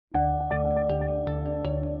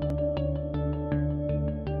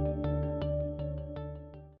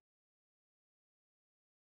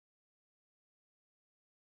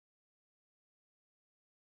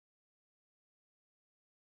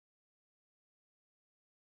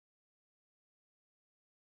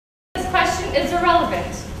is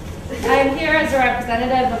irrelevant. I am here as a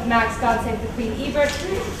representative of Max God Save the Queen Ebert.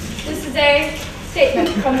 This is a statement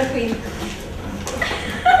from the Queen.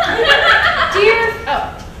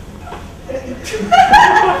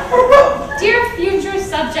 Dear future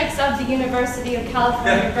subjects of the University of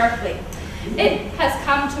California, Berkeley, it has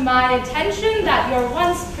come to my attention that your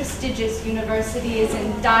once prestigious university is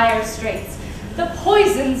in dire straits. The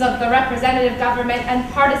poisons of the representative government and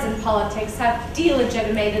partisan politics have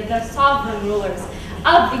delegitimated the sovereign rulers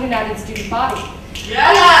of the United Student Body.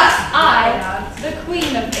 Yes! I, the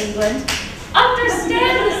Queen of England,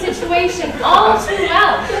 understand the situation all too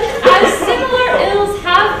well, as similar ills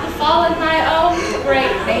have befallen my own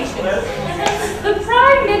great nation. The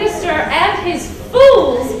Prime Minister and his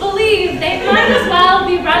fools believe they might as well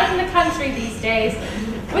be running the country these days,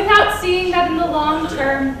 without seeing that in the long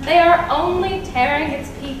term, they are only tearing its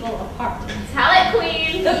people apart. Tell it,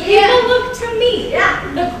 Queen! The people look to me,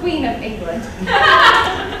 the Queen of England,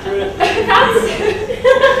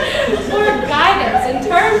 for guidance in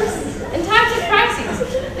times of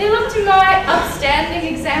crises. They look to my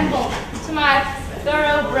upstanding example, to my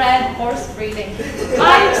thoroughbred horse breeding,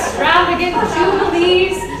 my extravagant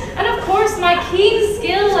jubilees, and of course my keen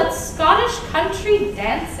skill at Scottish country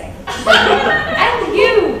dancing. And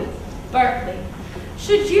you, Berkeley,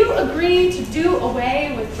 should you agree to do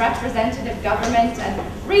away with representative government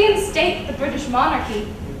and reinstate the British monarchy,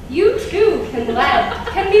 you too can be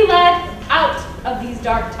led out of these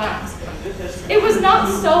dark times. It was not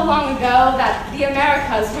so long ago that the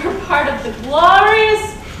Americas were part of the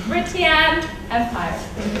glorious Britian Empire.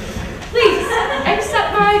 Please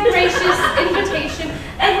accept my gracious invitation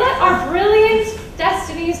and let our brilliant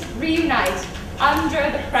destinies reunite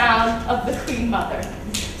under the crown of the Queen Mother.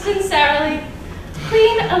 Sincerely,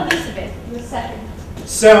 Queen Elizabeth II.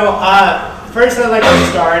 So, first I'd like to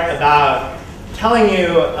start about telling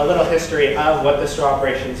you a little history of what the Straw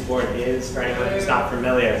Operations Board is, for anyone who's not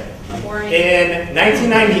familiar. In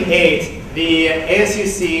 1998, the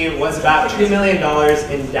ASUC was about $2 million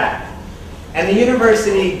in debt. And the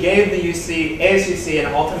university gave the ASUC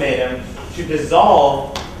an ultimatum to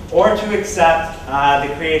dissolve or to accept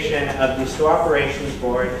the creation of the Straw Operations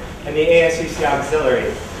Board and the ASUC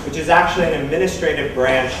Auxiliary, which is actually an administrative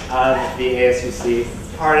branch of the ASUC,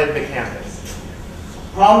 part of the campus.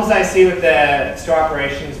 Problems I see with the Straw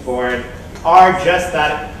Operations Board are just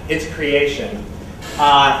that its creation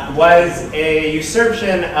was a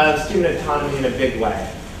usurpation of student autonomy in a big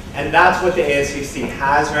way. And that's what the ASUC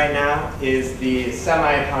has right now, is the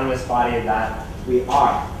semi-autonomous body that we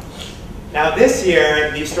are. Now this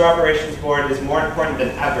year, the Straw Operations Board is more important than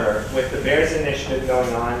ever with the BEARS initiative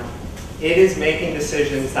going on. It is making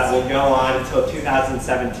decisions that will go on until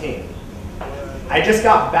 2017. I just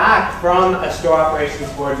got back from a Straw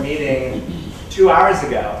Operations Board meeting 2 hours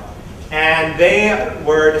ago, and they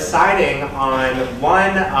were deciding on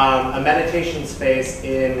a meditation space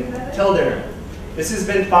in Tildernor. This has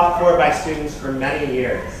been fought for by students for many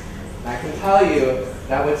years. And I can tell you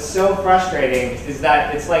that what's so frustrating is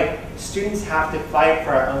that it's like students have to fight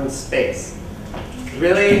for our own space.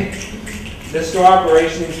 Really, the Straw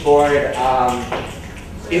Operations Board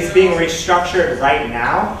is being restructured right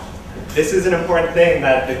now. This is an important thing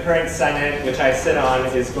that the current Senate, which I sit on,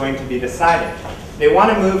 is going to be deciding. They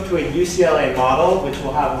want to move to a UCLA model, which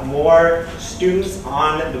will have more students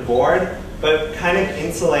on the board, but kind of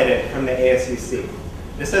insulated from the ASUC.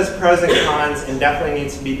 This has pros and cons and definitely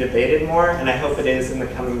needs to be debated more, and I hope it is in the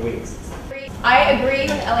coming weeks. I agree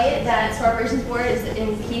with Elliot that Straw Operations Board is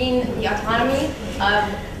impeding the autonomy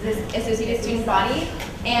of this associated student body,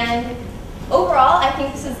 and overall, I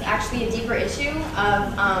think this is actually a deeper issue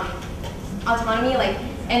of autonomy,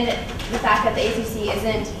 and the fact that the ASUC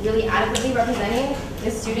isn't really adequately representing the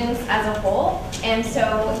students as a whole. And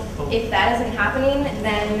so if that isn't happening,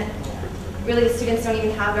 then really the students don't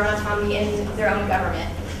even have their own autonomy in their own government.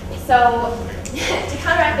 So to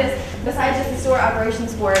counteract this, besides just the Straw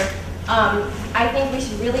Operations Board, I think we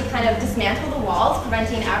should really kind of dismantle the walls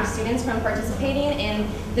preventing our students from participating in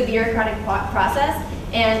the bureaucratic process.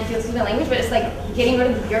 And excuse my language, but it's like getting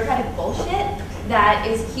rid of the bureaucratic bullshit that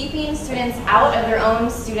is keeping students out of their own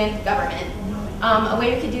student government. A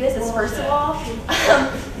way we could do this is, first of all,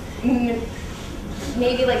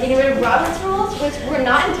 maybe like getting rid of Robert's rules, which were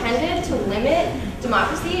not intended to limit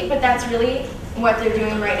democracy, but that's really what they're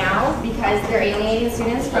doing right now because they're alienating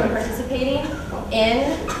students from participating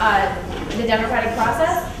in the democratic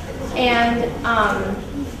process. And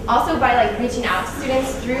also by reaching out to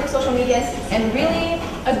students through social media and really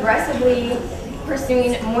aggressively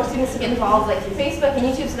pursuing more students to get involved through Facebook and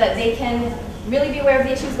YouTube so that they can really be aware of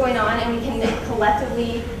the issues going on, and we can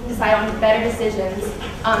collectively decide on better decisions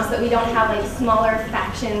so that we don't have like smaller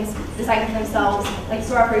factions deciding for themselves, like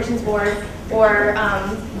store operations board or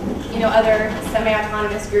other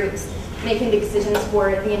semi-autonomous groups making big decisions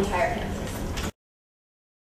for the entire campus.